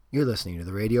You're listening to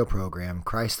the radio program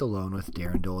Christ Alone with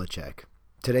Darren Dolacek.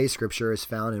 Today's scripture is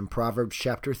found in Proverbs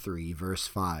chapter 3, verse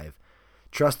 5.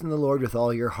 Trust in the Lord with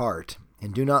all your heart,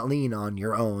 and do not lean on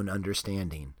your own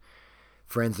understanding.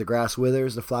 Friends, the grass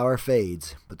withers, the flower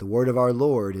fades, but the word of our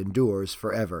Lord endures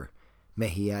forever. May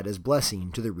He add His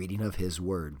blessing to the reading of His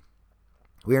word.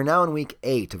 We are now in week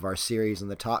 8 of our series on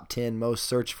the top 10 most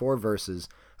searched for verses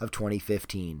of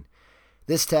 2015.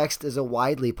 This text is a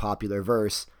widely popular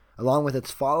verse, along with its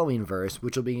following verse,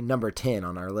 which will be number 10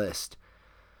 on our list.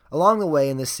 Along the way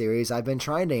in this series, I've been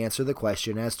trying to answer the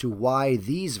question as to why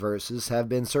these verses have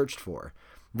been searched for.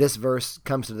 This verse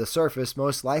comes to the surface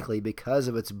most likely because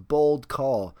of its bold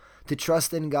call to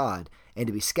trust in God and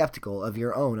to be skeptical of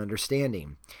your own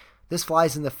understanding. This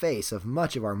flies in the face of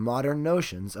much of our modern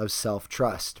notions of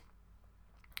self-trust.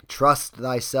 Trust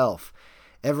thyself.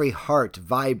 Every heart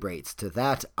vibrates to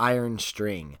that iron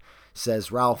string,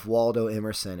 says Ralph Waldo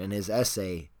Emerson in his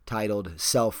essay titled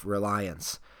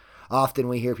Self-Reliance. Often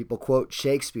we hear people quote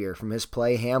Shakespeare from his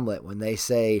play Hamlet when they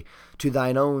say, "To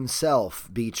thine own self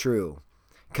be true."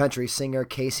 Country singer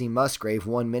Casey Musgrave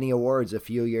won many awards a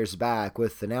few years back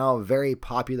with the now very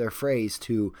popular phrase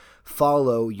to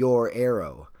follow your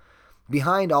arrow.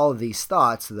 Behind all of these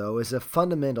thoughts, though, is a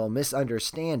fundamental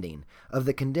misunderstanding of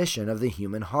the condition of the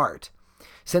human heart.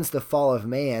 Since the fall of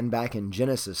man back in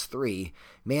Genesis 3,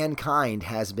 mankind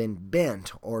has been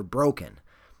bent or broken.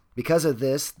 Because of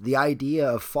this, the idea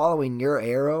of following your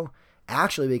arrow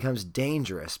actually becomes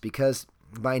dangerous because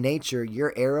by nature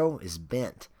your arrow is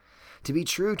bent. To be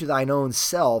true to thine own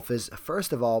self is,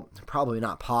 first of all, probably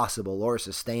not possible or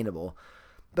sustainable,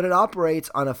 but it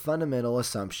operates on a fundamental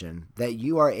assumption that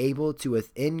you are able to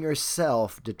within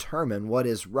yourself determine what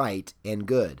is right and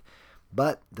good.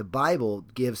 But the Bible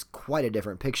gives quite a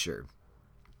different picture.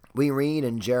 We read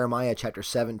in Jeremiah chapter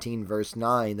 17, verse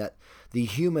 9, that the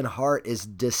human heart is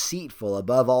deceitful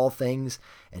above all things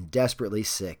and desperately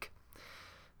sick.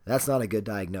 That's not a good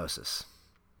diagnosis.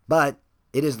 But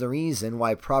it is the reason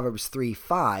why Proverbs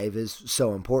 3:5 is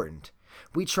so important.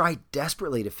 We try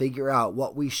desperately to figure out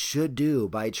what we should do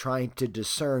by trying to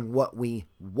discern what we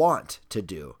want to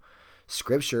do.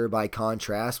 Scripture, by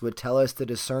contrast, would tell us to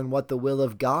discern what the will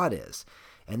of God is,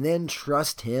 and then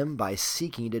trust Him by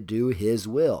seeking to do His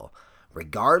will,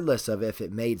 regardless of if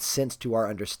it made sense to our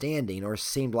understanding or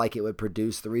seemed like it would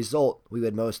produce the result we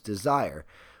would most desire.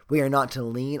 We are not to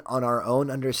lean on our own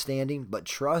understanding, but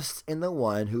trust in the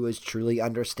one who is truly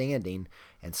understanding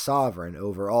and sovereign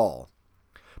over all.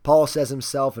 Paul says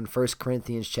himself in 1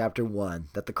 Corinthians chapter 1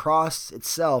 that the cross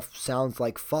itself sounds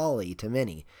like folly to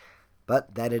many,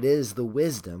 but that it is the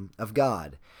wisdom of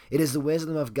God. It is the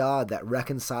wisdom of God that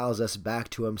reconciles us back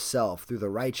to Himself through the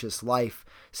righteous life,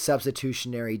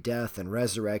 substitutionary death, and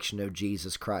resurrection of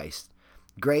Jesus Christ.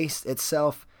 Grace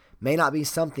itself may not be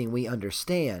something we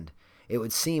understand. It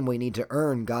would seem we need to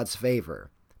earn God's favor.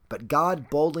 But God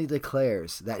boldly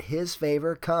declares that His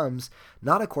favor comes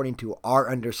not according to our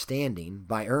understanding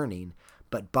by earning,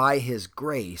 but by His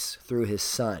grace through His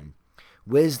Son.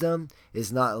 Wisdom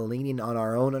is not leaning on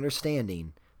our own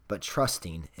understanding, but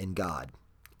trusting in God.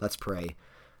 Let's pray.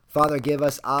 Father, give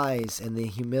us eyes and the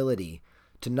humility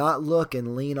to not look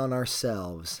and lean on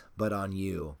ourselves, but on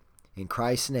You. In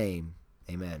Christ's name,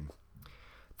 amen.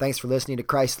 Thanks for listening to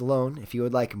Christ Alone. If you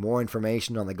would like more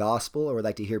information on the gospel or would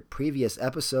like to hear previous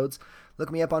episodes,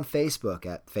 look me up on Facebook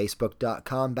at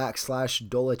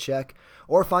facebook.com/Dolacek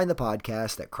or find the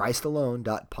podcast at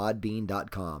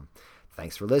christalone.podbean.com.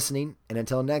 Thanks for listening, and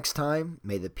until next time,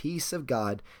 may the peace of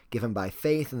God, given by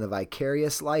faith in the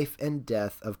vicarious life and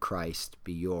death of Christ,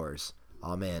 be yours.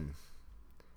 Amen.